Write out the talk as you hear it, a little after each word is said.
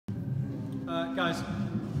Guys,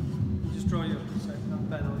 just draw you up a second,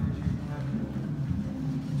 Ben, I'll use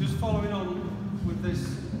you. Just following on with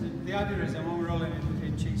this, the idea is that when we're rolling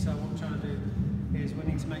in Chi Sau, what we're trying to do is we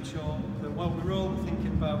need to make sure that while we roll, we're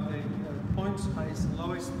thinking about the points, highest and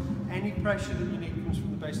lowest. Any pressure that you need comes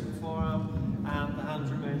from the base of the forearm, and the hands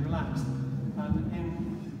remain relaxed. And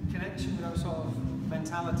in connection with that sort of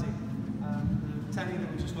mentality, the technique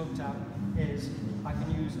that we just looked at is I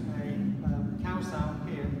can use a Chi Sau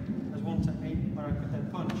here as 1 to 8 where I could then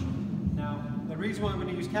punch. Now, the reason why I'm going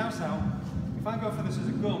to use Chi Sau, if I go for this as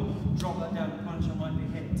a gum, drop that down and punch, I might be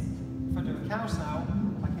hit. If I do a Chi Sau,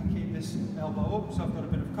 I can keep this elbow up, so I've got a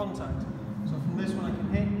bit of contact. So from this one I can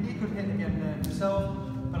hit, he could hit again there himself,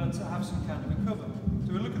 but I'd have some kind of a cover.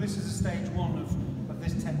 So we look at this as a stage 1 of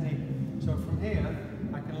this technique. So from here,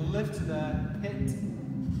 I can lift to there, hit,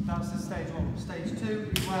 that's the stage 1. Stage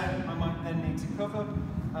 2 is where I might then need to cover.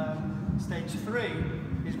 Stage 3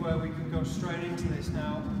 is where we can go straight into this.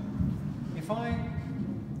 Now, if I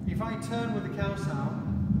turn with the Chi Sau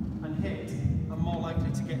and hit, I'm more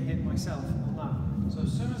likely to get hit myself on that. So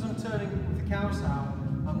as soon as I'm turning with the Chi Sau,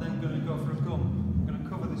 I'm then going to go for a gum. I'm going to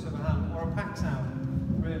cover this other hand, or a Chi Sau,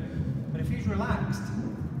 really. But if he's relaxed,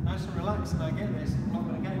 nice and relaxed, and I get this, I'm not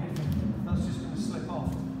going to get anything. That's just going to slip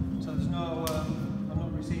off. So there's no, I'm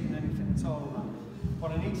not receiving anything at all on that.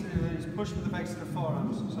 What I need to do is push with the base of the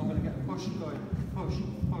forearms. So I'm going to get a push going, push,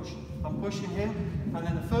 push. I'm pushing him, and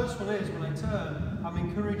then the first one is when I turn, I'm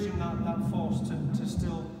encouraging that force to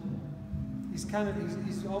still. He's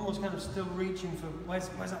almost kind of still reaching for where's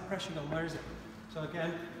that pressure gone? Where is it? So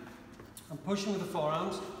again, I'm pushing with the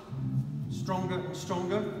forearms, stronger and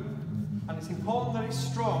stronger, and it's important that it's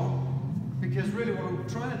strong because really what I'm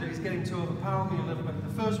trying to do is get him to overpower me a little bit.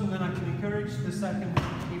 The first one then I can encourage, the second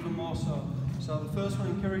even more so. So the first one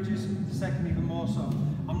encourages, the second even more so.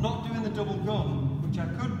 I'm not doing the double gum, which I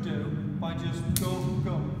could do by just gum,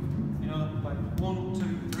 gum. You know, like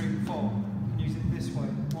 1, 2, 3, 4. I can use it this way,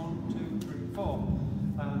 1, 2, 3, 4.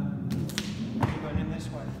 Going in this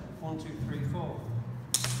way, 1, 2, 3, 4.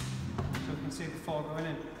 So we can see the 4 going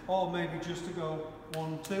in. Or maybe just to go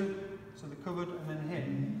 1, 2, so they're covered and then hit.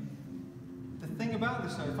 The thing about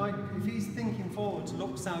this though, if he's thinking forward to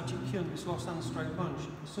lock Sau Chi Kyun, this lost hand straight punch,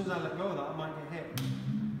 as soon as I let go of that, I might get hit.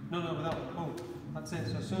 No, without it. Oh, that's it.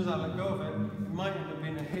 So as soon as I let go of it, it might end up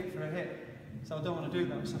being a hit for a hit. So I don't want to do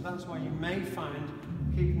that. So that's why you may find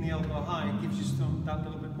keeping the elbow high gives you that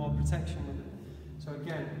little bit more protection with it. So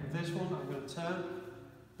again, with this one, I'm going to turn.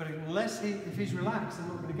 But unless if he's relaxed, I'm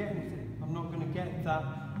not going to get anything. I'm not going to get that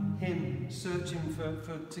him searching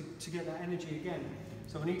to get that energy again.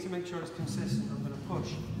 So we need to make sure it's consistent. I'm going to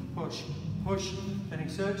push, push, push. Then he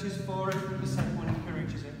searches for it. The second one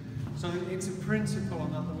encourages it. So it's a principle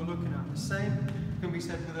on that we're looking at. The same can be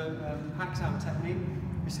said with a Chi Sau technique.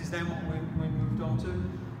 This is then what we moved on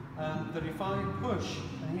to. That if I push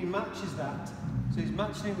and he matches that, so he's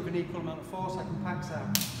matching it with an equal amount of force, I can Chi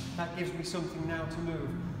Sau. That gives me something now to move.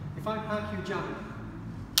 If I pack you jam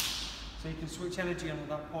it, so you can switch energy on at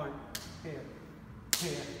that point, here,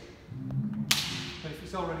 here. But if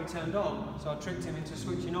it's already turned on, so I tricked him into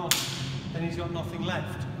switching on, then he's got nothing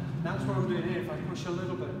left. That's what I'm doing here. If I push a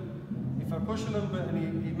little bit, if I push a little bit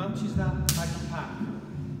and he matches that, I can pack.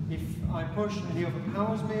 If I push and he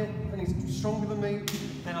overpowers me and he's stronger than me,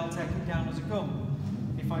 then I'll take it down as a gum.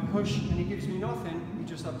 If I push and he gives me nothing, he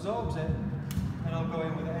just absorbs it, and I'll go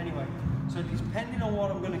in with it anyway. So depending on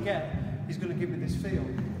what I'm going to get, he's going to give me this feel.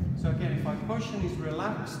 So again, if I push and he's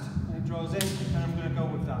relaxed and he draws in, then I'm going to go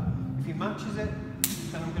with that. If he matches it,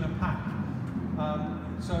 then I'm going to pack.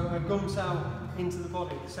 So a gum Sau into the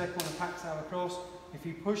body. The second one, a Chi Sau across. If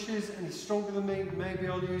he pushes and he's stronger than me, maybe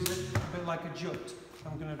I'll use it a bit like a jut.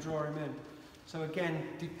 I'm going to draw him in. So again,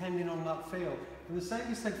 depending on that feel. And the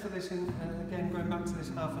same is said for this, again, going back to this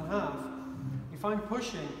half and half. If I'm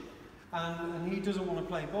pushing and he doesn't want to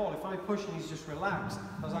play ball, if I push and he's just relaxed,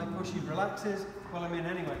 as I push he relaxes, well, I'm in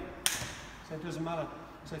anyway. So it doesn't matter.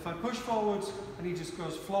 So if I push forwards and he just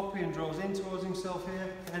goes floppy and draws in towards himself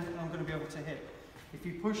here, then I'm going to be able to hit. If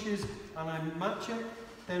he pushes and I match it,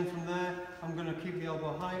 then from there I'm going to keep the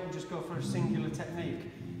elbow high and just go for a singular technique.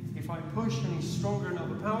 If I push and he's stronger and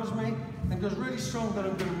overpowers me, then goes really strong, then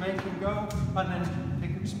I'm going to make him go and then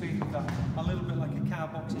pick up speed with that. A little bit like a car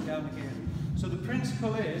boxing down again. So the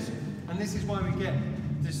principle is, and this is why we get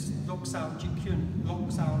this lock Sau Chi Kyun,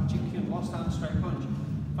 lost hand straight punch.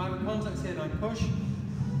 If I have a contact here and I push,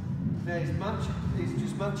 there's match, he's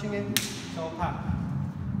just matching it, so I'll pack.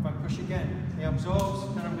 If I push again, he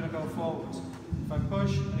absorbs, then I'm going to go forwards. If I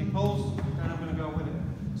push and he pulls, then I'm going to go with it.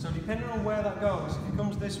 So depending on where that goes, if it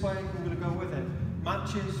comes this way, I'm going to go with it.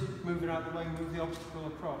 Matches, move it out of the way, move the obstacle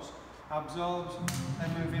across. absorbs,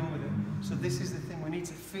 and move in with it. So this is the thing, we need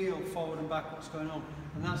to feel forward and back what's going on.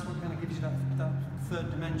 And that's what kind of gives you that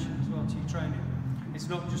third dimension as well to your training. It's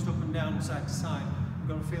not just up and down, side to side. We've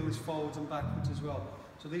got to feel this forwards and backwards as well.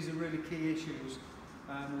 So these are really key issues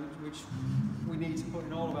which we need to put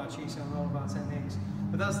in all of our Chi Sau and all of our techniques.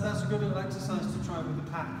 But that's a good little exercise to try with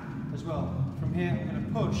the pack as well. From here, I'm going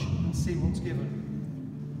to push and see what's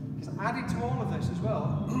given. Because added to all of this as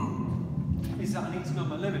well is that I need to know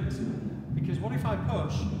my limits. Because what if I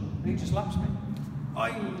push and he just laps me?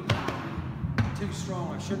 I'm too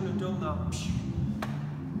strong, I shouldn't have done that.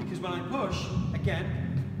 Because when I push, again,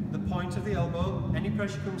 the point of the elbow, any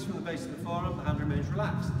pressure comes from the base of the forearm, the hand remains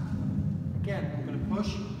relaxed. Again, I'm going to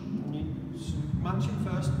push, and you match it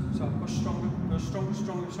first, so I push stronger, go stronger,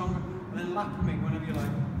 stronger, stronger, and then lap me whenever you like.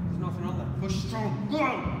 There's nothing on there. Push strong, go!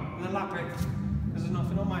 And then lap it, because there's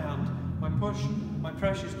nothing on my hand. My push, my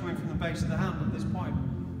pressure is coming from the base of the hand at this point,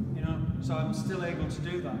 you know, so I'm still able to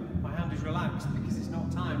do that. My hand is relaxed because it's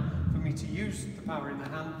not time for me to use the power in the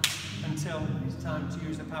hand until it's time to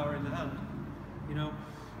use the power in the hand, you know.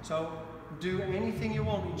 So do anything you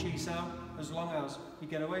want in Chi Sau, as long as you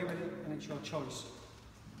get away with it and it's your choice.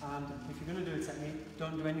 And if you're going to do a technique,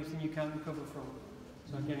 don't do anything you can't recover from.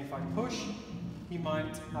 So again, if I push, he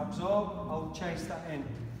might absorb, I'll chase that in.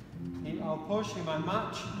 I'll push, he might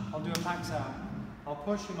match, I'll do a pack out. I'll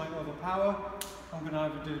push, he might overpower, I'm going to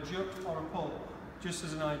either do a jerk or a pull, just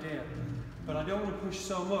as an idea. But I don't want to push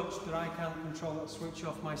so much that I can't control that switch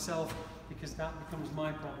off myself, because that becomes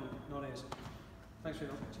my problem, not his. Thanks for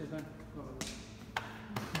your help. Cheers,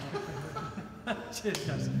 Ben. Cheers,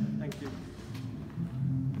 guys. Thank you.